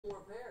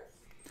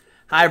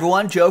Hi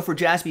everyone, Joe for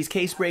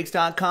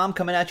JaspysCaseBreaks.com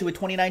coming at you with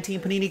 2019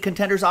 Panini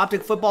Contenders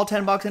Optic Football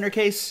 10-box inner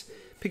case.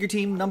 Pick your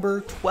team number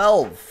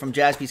 12 from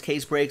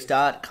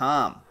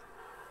JaspysCaseBreaks.com.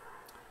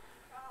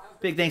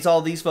 Big thanks to all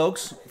of these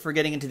folks for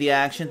getting into the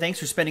action. Thanks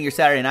for spending your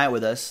Saturday night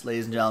with us,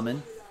 ladies and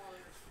gentlemen.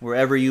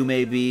 Wherever you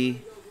may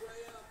be,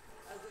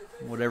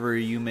 whatever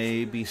you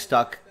may be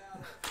stuck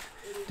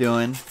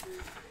doing.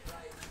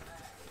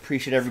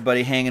 Appreciate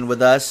everybody hanging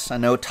with us. I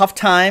know tough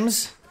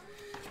times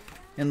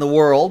in the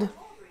world,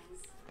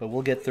 but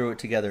we'll get through it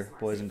together,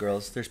 boys and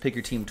girls. There's Pick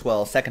Your Team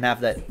 12, second half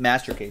of that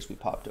master case we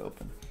popped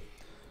open.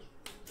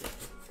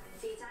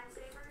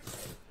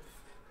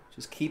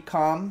 Just keep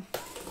calm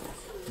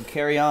and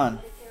carry on.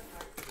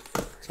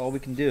 That's all we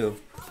can do.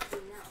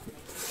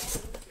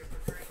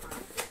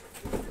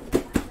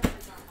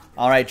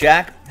 All right,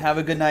 Jack, have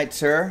a good night,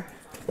 sir.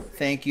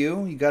 Thank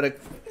you. You gotta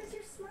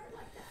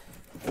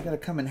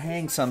come and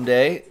hang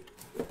someday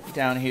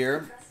down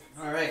here.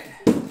 All right.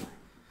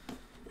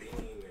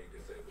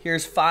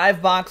 Here's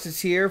 5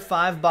 boxes here,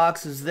 5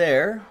 boxes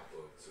there.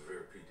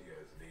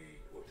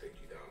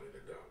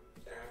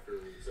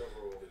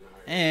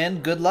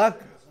 And good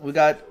luck. We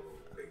got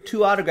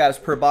 2 autographs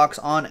per box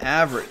on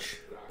average.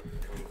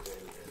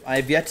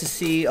 I've yet to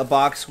see a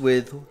box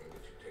with...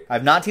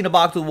 I've not seen a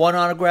box with 1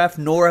 autograph,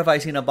 nor have I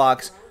seen a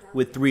box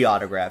with 3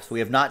 autographs. We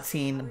have not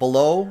seen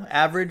below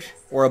average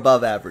or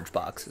above average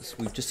boxes.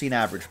 We've just seen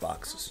average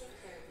boxes.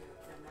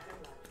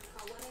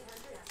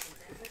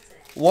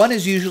 One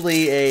is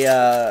usually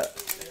a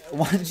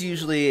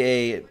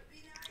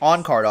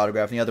on-card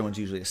autograph, and the other one's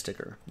usually a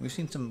sticker.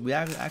 We've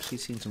actually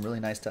seen some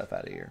really nice stuff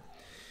out of here.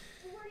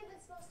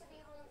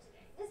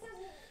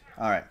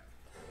 All right.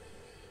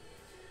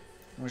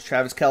 There's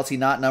Travis Kelce,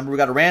 not numbered. We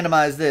got to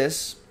randomize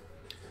this.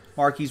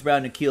 Marquise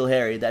Brown, N'Keal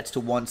Harry, that's to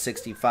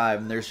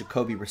 165, and there's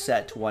Jacoby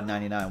Brissett to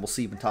 199. We'll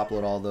see if we can top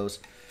load all those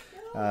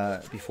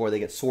before they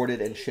get sorted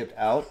and shipped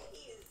out.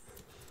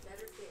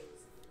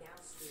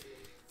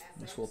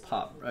 This will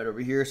pop right over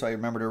here, so I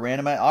remember to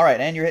randomize. All right,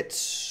 and your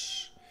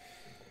hits.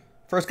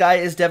 First guy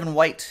is Devin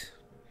White.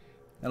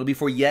 That'll be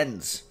for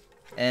Jens.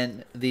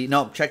 And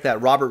check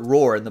that, Robert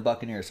Rohr in the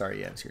Buccaneers.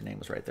 Sorry, Jens, your name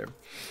was right there.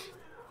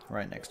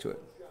 Right next to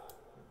it.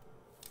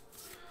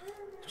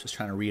 Just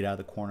trying to read out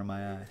of the corner of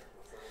my eye.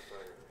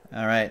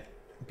 All right.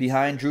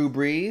 Behind Drew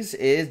Brees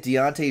is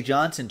Deontay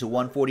Johnson to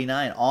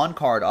 149.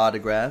 On-card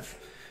autograph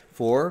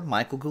for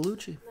Michael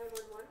Gallucci.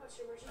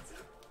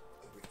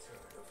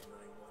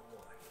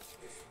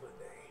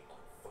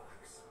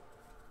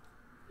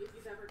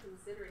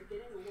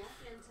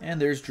 And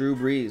there's Drew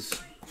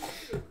Brees.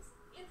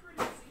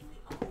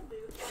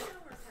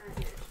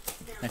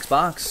 Next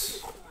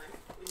box.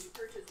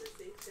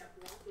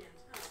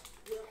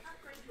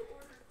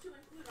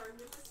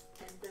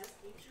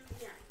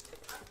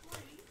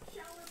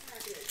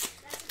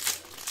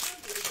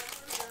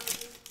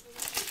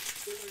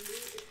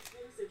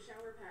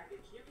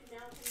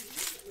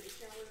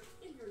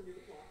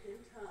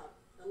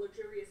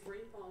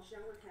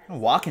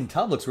 Walk-in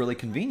tub looks really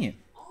convenient.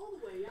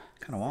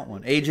 Kind of want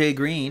one. AJ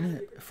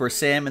Green for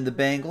Sam and the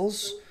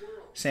Bengals.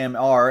 Sam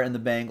R. and the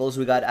Bengals.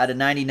 We got out of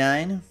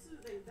 99,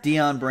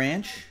 Deion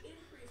Branch.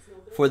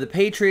 For the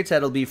Patriots,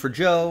 that'll be for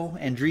Joe,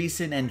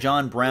 Andreessen, and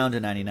John Brown to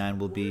 99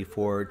 will be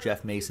for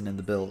Jeff Mason and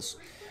the Bills.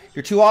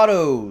 Your 2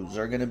 autos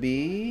are going to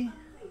be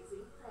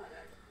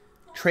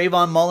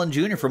Trayvon Mullen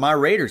Jr. for my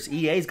Raiders.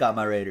 EA's got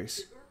my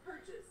Raiders.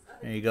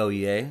 There you go,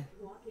 EA.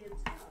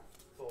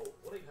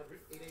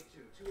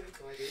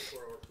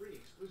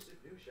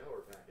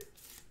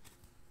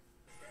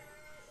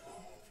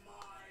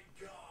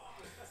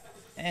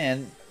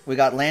 And we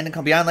got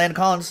beyond Landon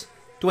Collins,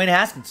 Dwayne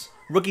Haskins.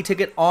 Rookie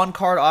ticket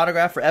on-card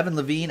autograph for Evan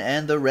Levine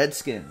and the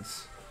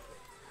Redskins.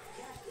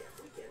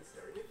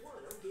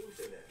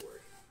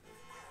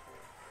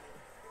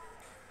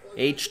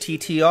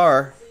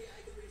 HTTR.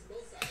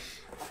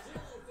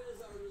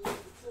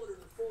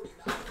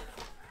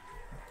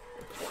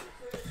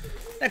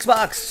 Next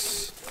box.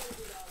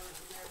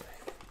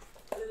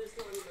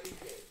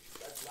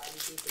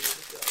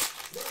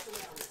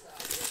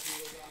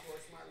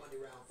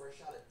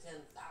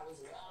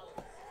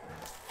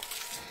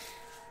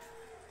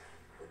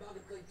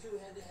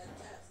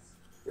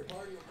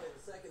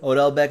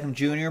 Odell Beckham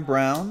Jr.,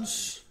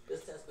 Browns.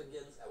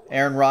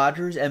 Aaron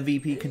Rodgers,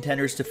 MVP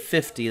contenders to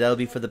 50. That'll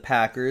be for the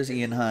Packers.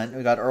 Ian Hunt.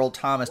 We got Earl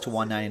Thomas to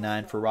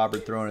 199 for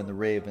Robert Throne and the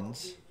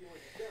Ravens.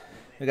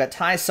 We got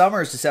Ty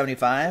Summers to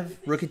 75.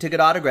 Rookie ticket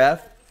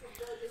autograph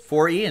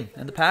for Ian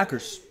and the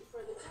Packers.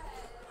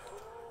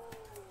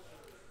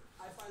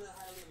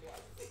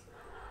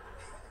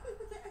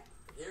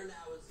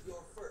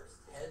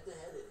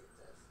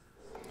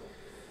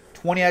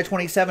 '20 out of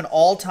 27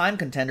 all-time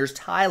contenders,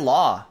 Ty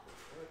Law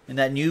in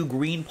that new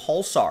green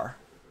Pulsar.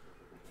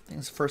 I think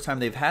it's the first time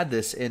they've had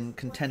this in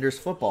Contenders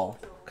football.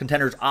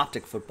 Contenders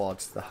Optic football.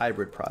 It's the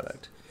hybrid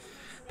product.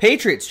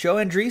 Patriots, Joe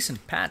Andreessen,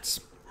 Pats.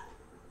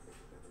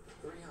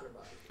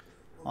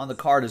 On the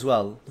card as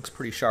well. Looks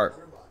pretty sharp.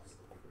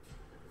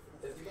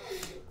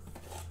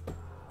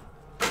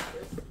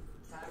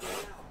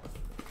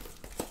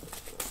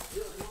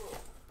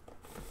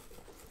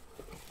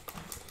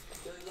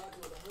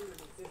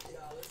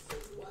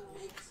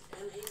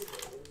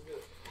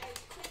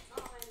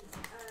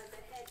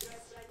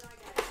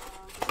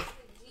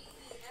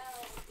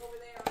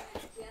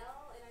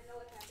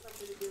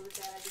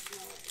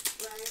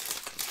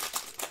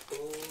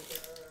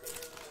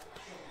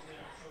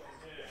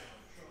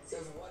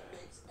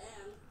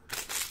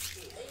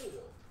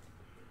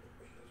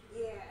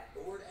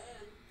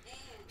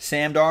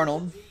 Sam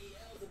Darnold.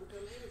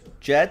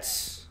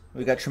 Jets.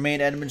 We got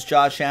Tremaine Edmonds,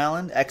 Josh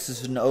Allen.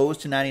 X's and O's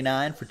to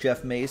 99 for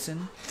Jeff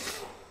Mason.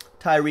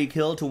 Tyreek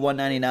Hill to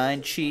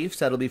 199. Chiefs.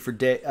 That'll be for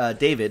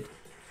David.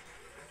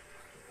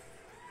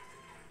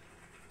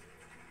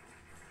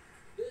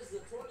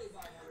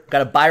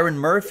 Got a Byron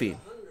Murphy.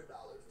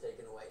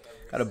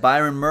 Got a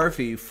Byron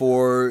Murphy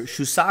for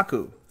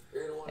Shusaku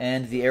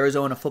and the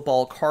Arizona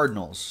Football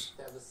Cardinals.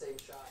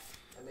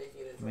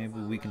 Maybe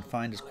we can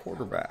find his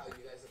quarterback.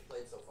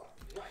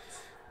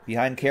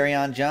 Behind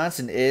Kerryon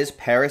Johnson is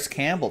Paris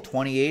Campbell,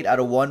 28 out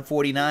of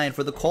 149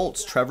 for the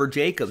Colts. Trevor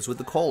Jacobs with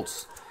the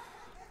Colts.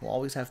 We'll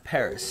always have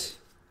Paris.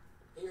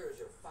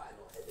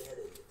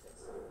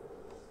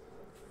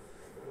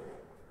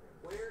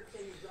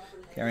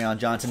 Kerryon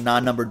Johnson,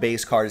 non-numbered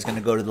base card, is going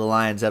to go to the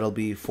Lions. That'll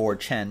be for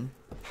Chen.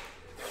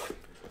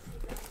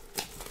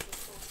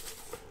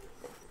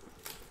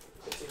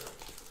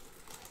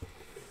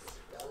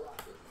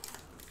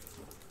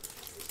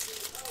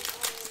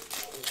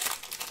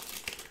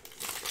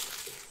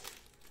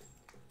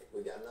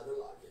 We got another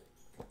lock-in.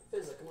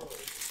 Fizza, come over.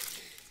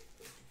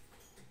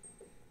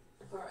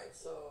 All right,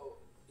 so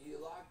you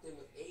locked in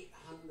with $800.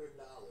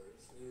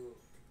 You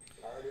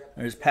already up.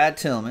 There's Pat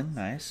Tillman.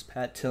 Nice.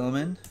 Pat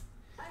Tillman.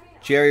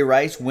 Jerry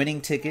Rice,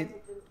 winning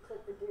ticket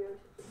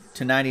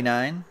to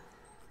 99.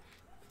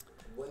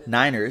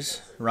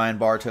 Niners, Ryan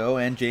Bartow,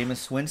 and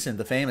Jameis Winston,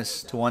 the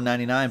famous, to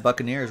 199.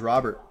 Buccaneers,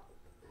 Robert.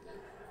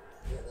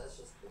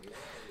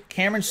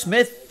 Cameron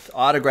Smith,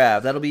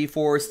 autograph. That'll be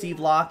for Steve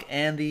Locke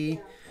and the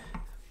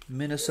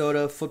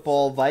Minnesota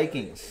Football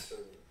Vikings.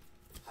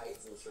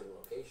 Heights in a certain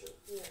location.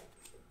 Yeah.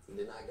 You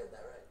did not get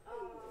that right.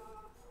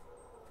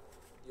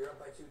 You're up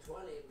by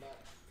 220, but...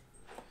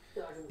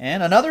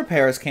 And another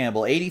Paris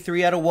Campbell,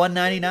 83 out of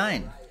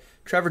 199.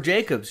 Trevor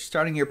Jacobs,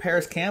 starting your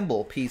Paris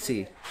Campbell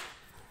PC.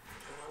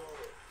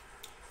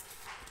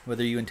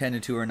 Whether you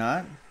intended to or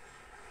not.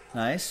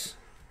 Nice.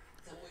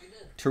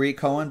 Tariq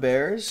Cohen,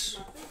 Bears.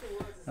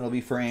 That'll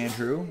be for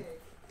Andrew.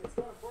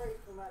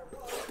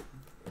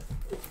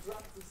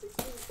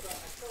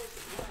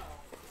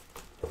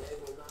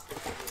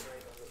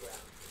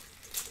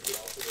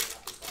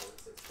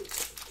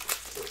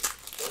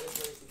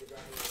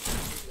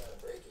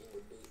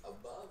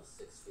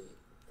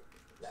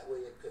 That way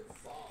it could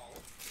fall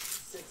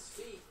 6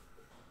 feet.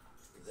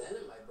 Then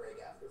it might break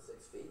after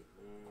 6 feet.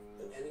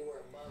 But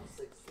anywhere above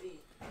 6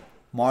 feet.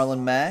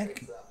 Marlon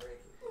Mack.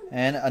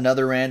 And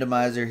another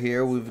randomizer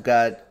here. We've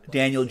got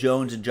Daniel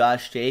Jones and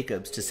Josh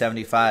Jacobs to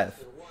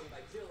 75.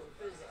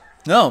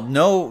 No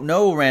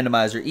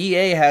randomizer.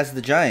 EA has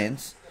the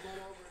Giants.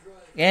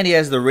 And he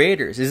has the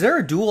Raiders. Is there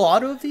a dual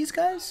auto of these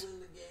guys?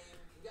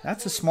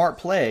 That's a smart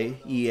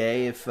play,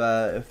 EA. If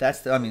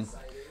that's the, I mean,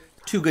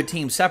 two good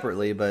teams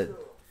separately, but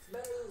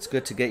it's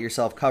good to get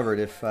yourself covered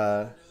if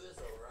they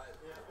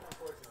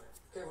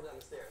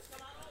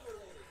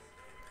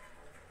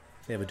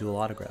have a dual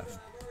autograph.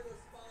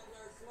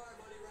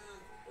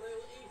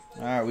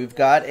 All right, we've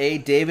got a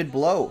David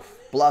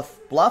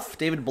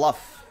David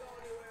Bluff.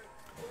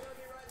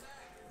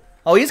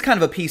 Oh, he's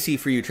kind of a PC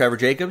for you, Trevor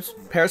Jacobs.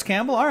 Paris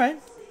Campbell, all right.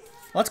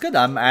 Well, that's good.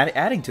 I'm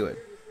adding to it.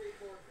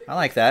 I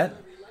like that.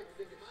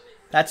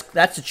 That's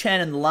the Chen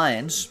and the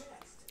Lions.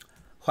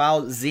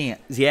 Hua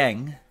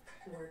Zhang.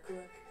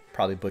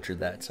 Probably butchered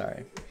that,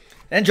 sorry.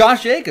 And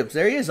Josh Jacobs,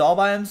 there he is, all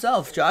by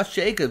himself. Josh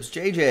Jacobs,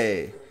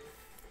 JJ.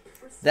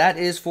 That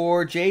is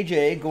for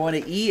JJ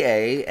going to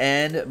EA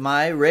and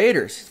my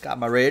Raiders. Got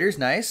my Raiders,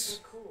 nice.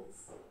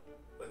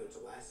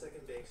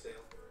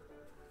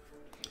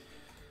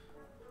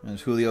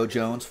 There's Julio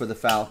Jones for the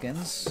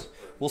Falcons.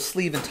 We'll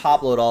sleeve and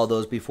top load all of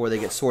those before they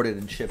get sorted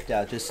and shipped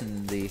out. Just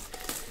in the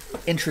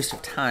interest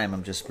of time,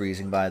 I'm just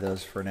breezing by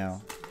those for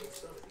now.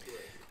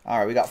 All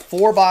right, we got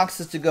 4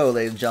 boxes to go,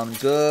 ladies and gentlemen.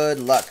 Good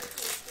luck.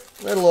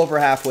 A little over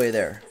halfway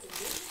there.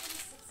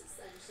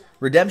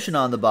 Redemption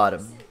on the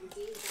bottom.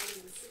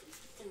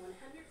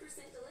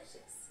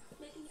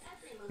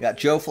 We got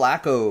Joe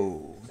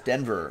Flacco,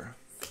 Denver.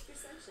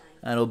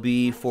 That'll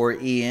be for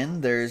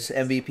Ian. There's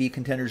MVP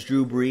contenders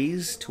Drew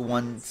Brees to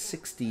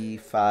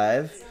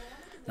 165.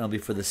 That'll be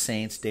for the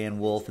Saints, Dan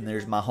Wolf. And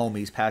there's my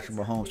homies, Patrick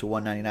Mahomes to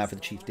 199 for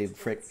the Chiefs, David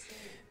Frick.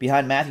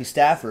 Behind Matthew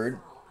Stafford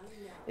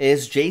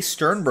is Jace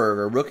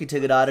Sternberger, rookie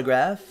ticket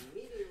autograph.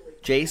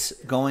 Jace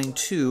going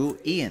to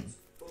Ian.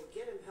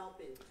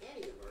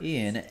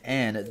 Ian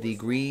and the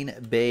Green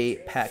Bay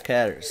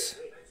Packers.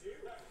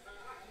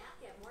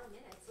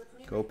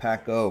 Go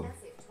Pack Go.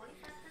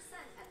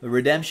 The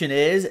redemption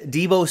is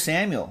Deebo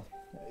Samuel,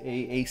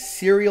 a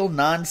serial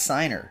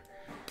non-signer.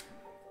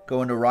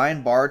 Going to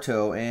Ryan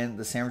Bartow and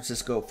the San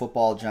Francisco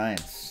Football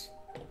Giants.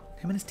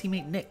 Him and his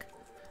teammate Nick.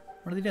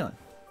 What are they doing?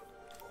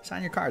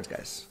 Sign your cards,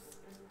 guys.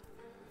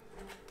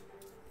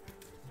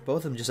 Both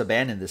of them just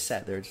abandoned this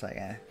set. They're just like,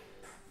 eh.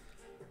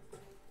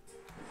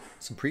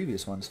 Some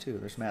previous ones, too.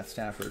 There's Matt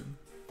Stafford.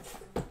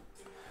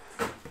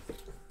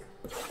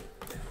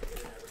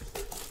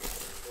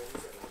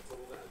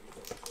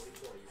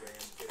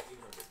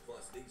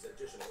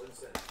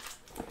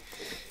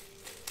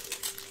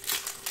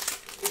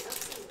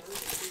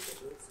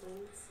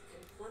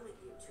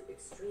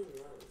 extreme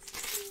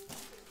lows.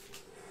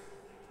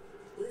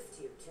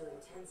 Lift you to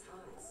intense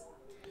highs.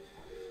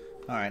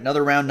 All right,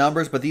 another round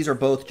numbers, but these are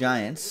both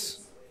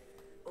Giants.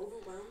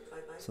 Overwhelmed by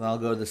So I'll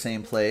go to the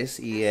same place.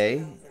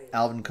 EA,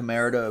 Alvin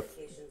Kamara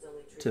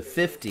to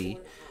 50.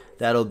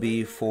 That'll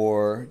be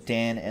for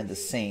Dan and the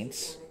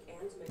Saints.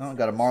 Oh,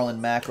 got a Marlon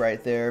Mack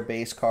right there,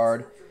 base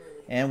card.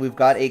 And we've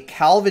got a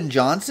Calvin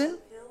Johnson.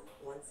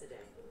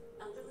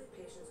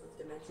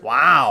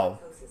 Wow.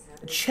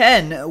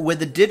 Chen with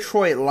the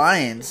Detroit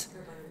Lions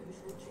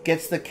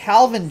gets the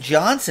Calvin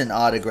Johnson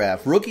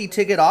autograph. Rookie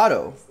ticket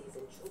auto.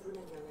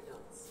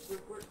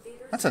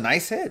 That's a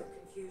nice hit.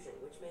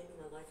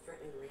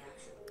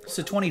 It's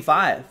a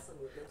 25.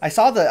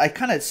 I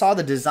kind of saw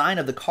the design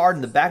of the card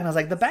in the back, and I was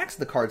like, the backs of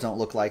the cards don't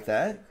look like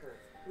that.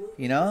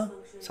 You know?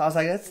 So I was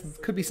like,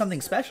 that could be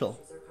something special.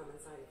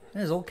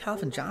 There's old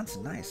Calvin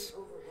Johnson. Nice.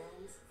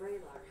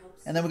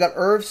 And then we got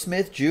Irv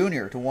Smith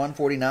Jr. to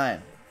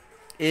 149.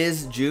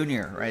 Is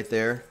Jr. right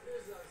there.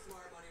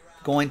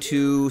 Going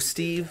to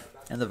Steve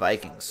and the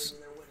Vikings.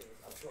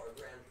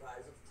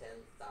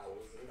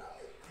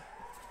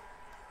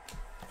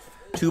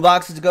 Two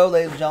boxes to go,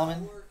 ladies and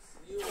gentlemen.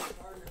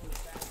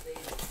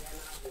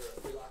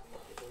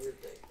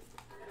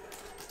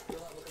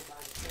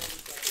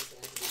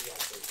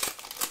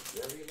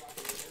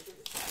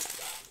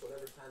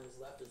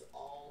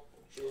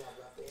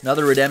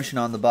 Another redemption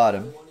on the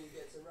bottom.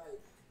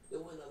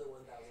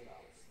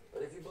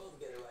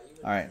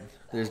 All right,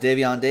 there's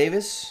Davion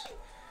Davis.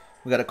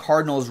 We got a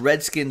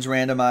Cardinals-Redskins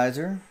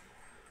randomizer.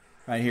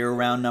 Right here,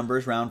 round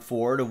numbers, round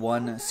 4 to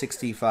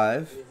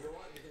 165.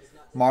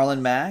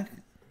 Marlon Mack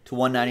to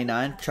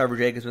 199. Trevor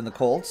Jacobs in the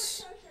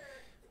Colts.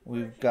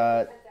 We've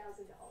got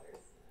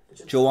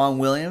Joanne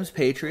Williams,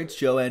 Patriots.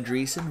 Joe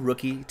Andreessen,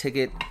 rookie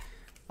ticket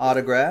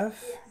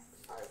autograph.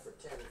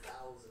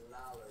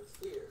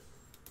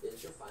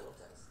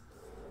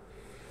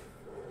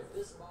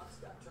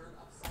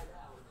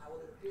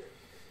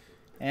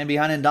 And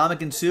behind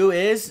Ndamukong Suh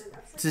is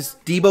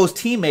just Debo's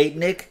teammate,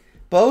 Nick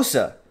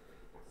Bosa.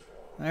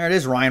 There it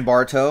is, Ryan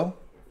Bartow.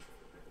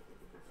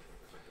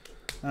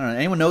 I don't know.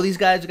 Anyone know these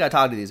guys? We got to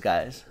talk to these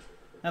guys.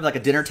 I have like a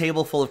dinner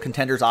table full of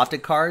Contenders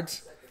Optic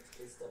cards.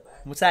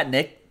 What's that,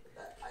 Nick?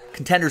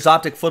 Contenders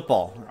Optic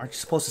football. Aren't you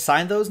supposed to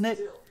sign those, Nick?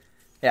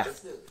 Yeah.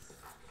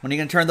 When are you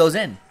going to turn those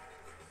in?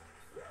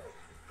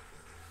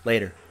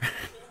 Later.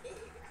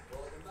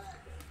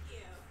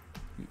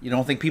 You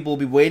don't think people will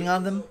be waiting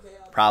on them?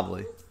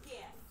 Probably.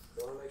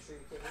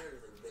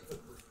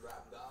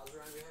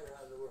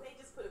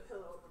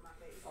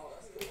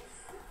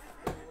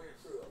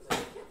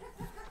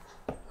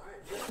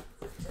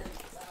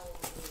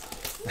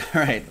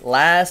 All right,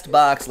 last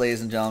box,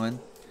 ladies and gentlemen.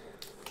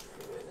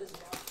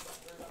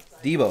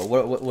 Debo,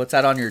 what's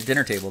that on your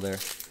dinner table there?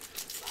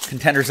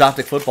 Contenders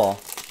Optic football.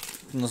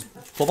 Those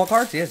football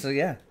cards? Yeah, so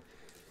yeah.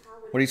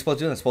 What are you supposed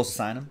to do? I'm supposed to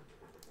sign them?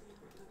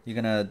 You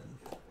gonna?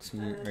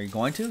 Are you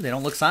going to? They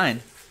don't look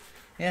signed.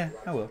 Yeah,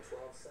 I will.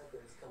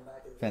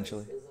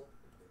 Eventually.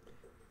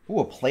 Ooh,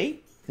 a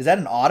plate? Is that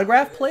an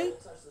autograph plate?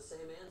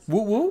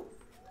 Woo woo.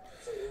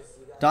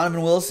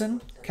 Donovan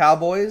Wilson,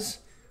 Cowboys.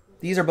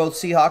 These are both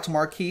Seahawks.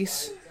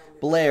 Marquise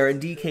Blair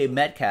and DK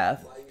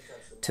Metcalf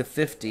to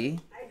 50.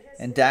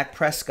 And Dak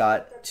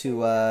Prescott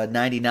to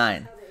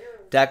 99.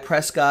 Dak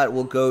Prescott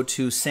will go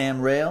to Sam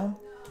Rail.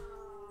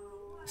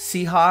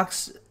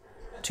 Seahawks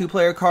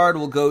two-player card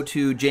will go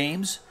to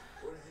James.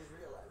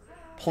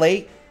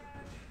 Plate.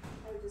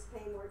 I would just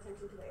pay more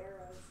attention to the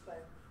arrows,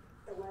 but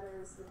the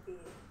letters would be.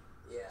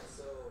 Yeah,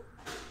 so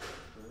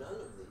none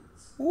of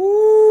these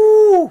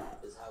Ooh.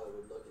 is how it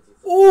would look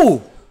if you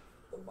Ooh.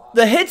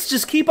 The hits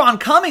just keep on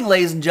coming,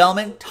 ladies and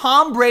gentlemen.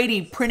 Tom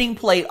Brady printing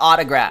plate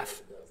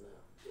autograph.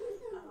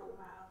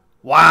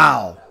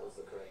 Wow. that was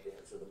the correct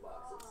answer. The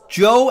box itself.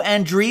 Joe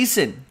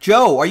Andreessen.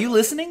 Joe, are you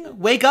listening?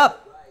 Wake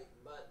up. Right,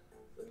 but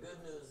the good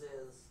news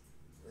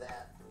is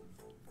that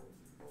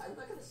I'm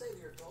not going to say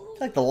that your total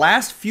Like the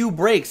last few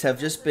breaks have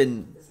just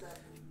been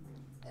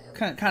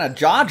kind of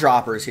jaw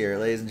droppers here,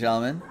 ladies and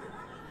gentlemen.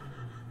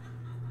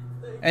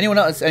 Anyone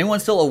else? Anyone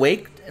still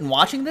awake and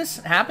watching this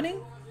happening?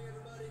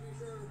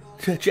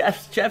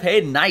 Jeff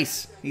Hayden,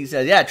 nice. He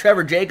says, yeah,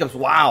 Trevor Jacobs,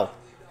 wow.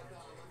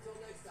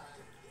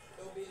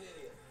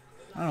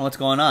 I don't know what's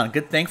going on.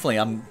 Good, thankfully,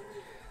 I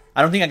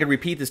don't think I could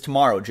repeat this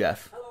tomorrow,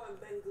 Jeff.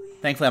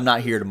 Thankfully, I'm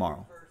not here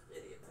tomorrow.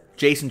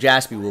 Jason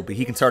Jaspy will be.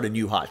 He can start a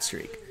new hot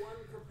streak.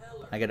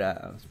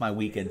 It's my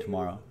weekend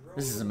tomorrow.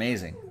 This is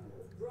amazing.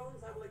 drones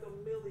have like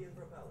 1 million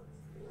propellers.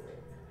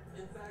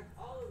 In fact,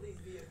 all of these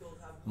vehicles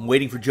have I'm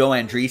waiting for Joe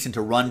Andreessen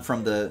to run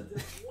from the.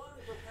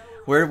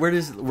 one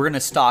propeller We're gonna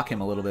stalk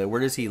him a little bit. Where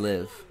does he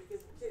live?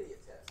 because the idiot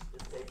test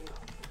is taking off.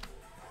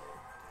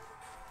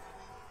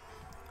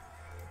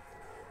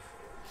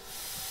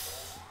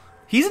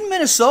 He's in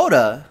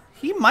Minnesota.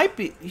 He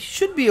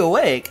should be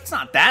awake. It's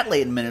not that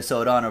late in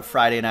Minnesota on a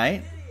Friday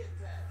night.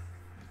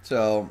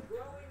 So,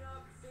 Growing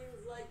up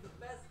seems like the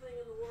best thing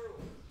in the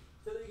world.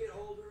 Till you get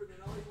older, and then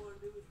all you want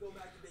to do is go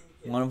back to being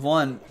a kid. one of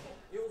one.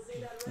 You will see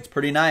that It's right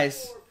pretty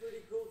nice. now,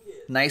 pretty cool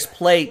kids. Nice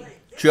plate.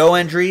 Joe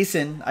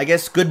Andreessen. I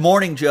guess good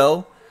morning,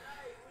 Joe.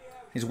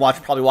 He's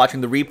probably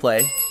watching the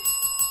replay.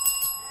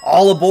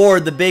 All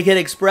aboard the Big Hit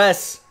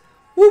Express.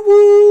 Woo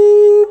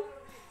woo!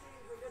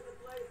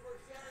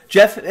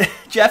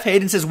 Jeff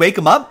Hayden says, "Wake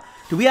him up."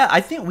 Do we?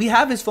 I think we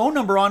have his phone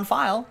number on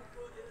file.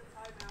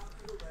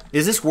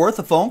 Is this worth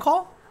a phone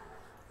call?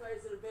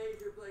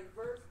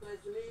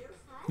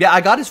 Yeah,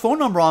 I got his phone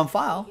number on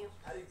file.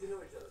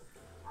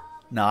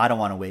 No, I don't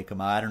want to wake him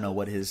up. I don't know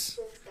what his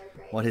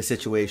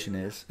situation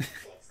is.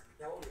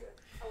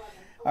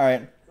 All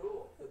right.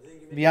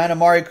 Behind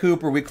Amari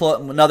Cooper, we close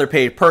another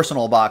page,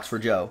 personal box for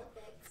Joe.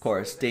 Of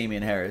course,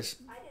 Damian Harris.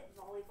 I did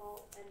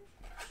volleyball and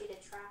she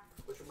did track.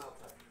 What's your mouth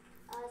type?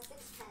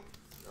 6'10".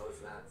 No,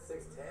 it's not.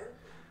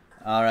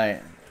 6'10"? All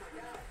right.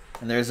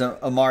 And there's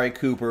Amari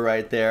Cooper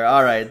right there.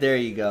 All right, there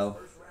you go.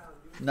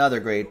 Another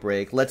great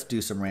break. Let's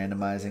do some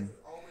randomizing.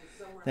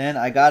 Then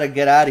I got to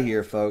get out of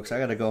here, folks. I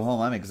got to go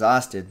home. I'm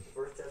exhausted.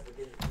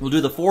 We'll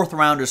do the fourth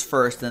rounders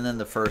first and then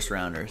the first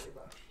rounders.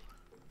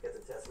 Get the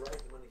test right,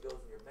 the money goes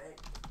in your bank.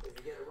 If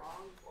you get it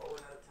wrong or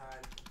run out of time,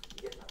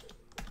 you get nothing.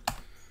 Does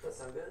that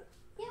sound good?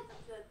 Yeah,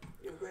 that's good.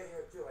 You have great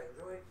hair too. I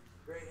enjoy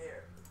great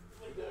hair.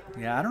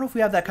 Yeah, I don't know if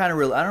we have that kind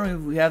of I don't know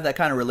if we have that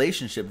kind of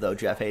relationship though,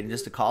 Jeff Hayden.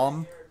 Just to call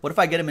him. What if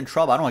I get him in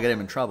trouble? I don't want to get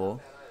him in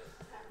trouble.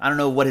 I don't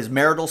know what his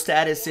marital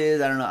status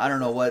is. I don't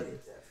know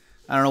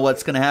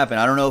what's gonna happen.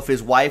 I don't know if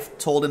his wife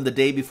told him the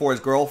day before,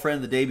 his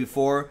girlfriend the day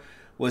before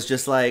was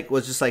just like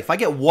if I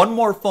get one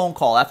more phone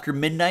call after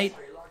midnight,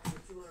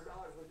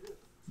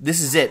 this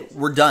is it.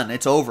 We're done.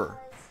 It's over.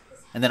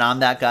 And then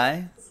I'm that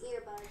guy. His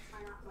earbuds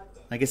are not plugged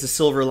in. I guess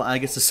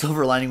the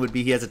silver lining would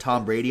be he has a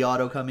Tom Brady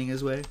auto coming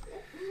his way.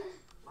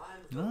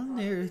 Well,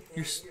 your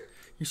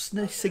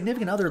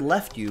significant other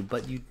left you,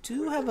 but you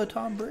do have a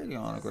Tom Brady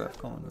autograph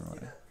coming your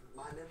way.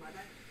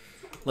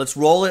 Let's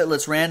roll it.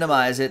 Let's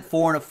randomize it.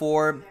 4 and a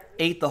 4.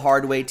 8 the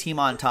hard way. Team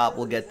on top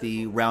will get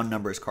the round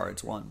numbers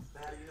cards. 1,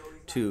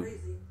 2,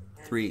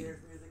 3,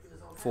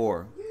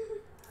 4,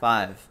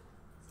 5,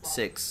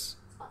 6,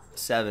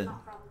 7,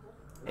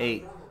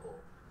 8.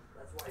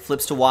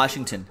 Flips to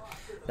Washington.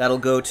 That'll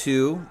go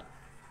to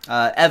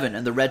Evan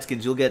and the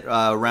Redskins. You'll get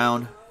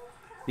around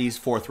these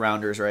fourth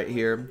rounders right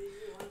here.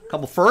 A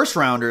couple first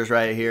rounders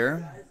right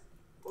here.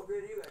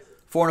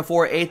 4 and a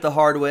 4. 8 the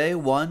hard way.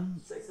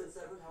 1,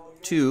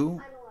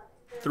 2,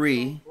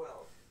 3,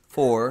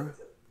 4,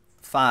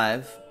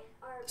 5,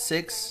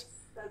 6,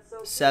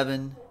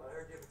 7,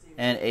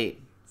 and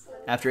 8.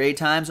 After 8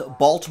 times,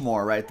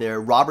 Baltimore right there.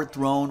 Robert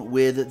Throne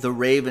with the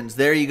Ravens.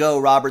 There you go,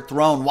 Robert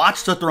Throne.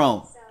 Watch the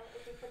throne.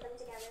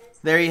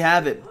 There you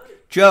have it.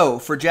 Joe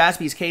for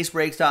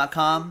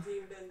JaspysCaseBreaks.com.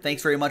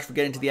 Thanks very much for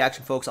getting to the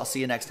action, folks. I'll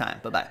see you next time.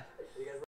 Bye-bye.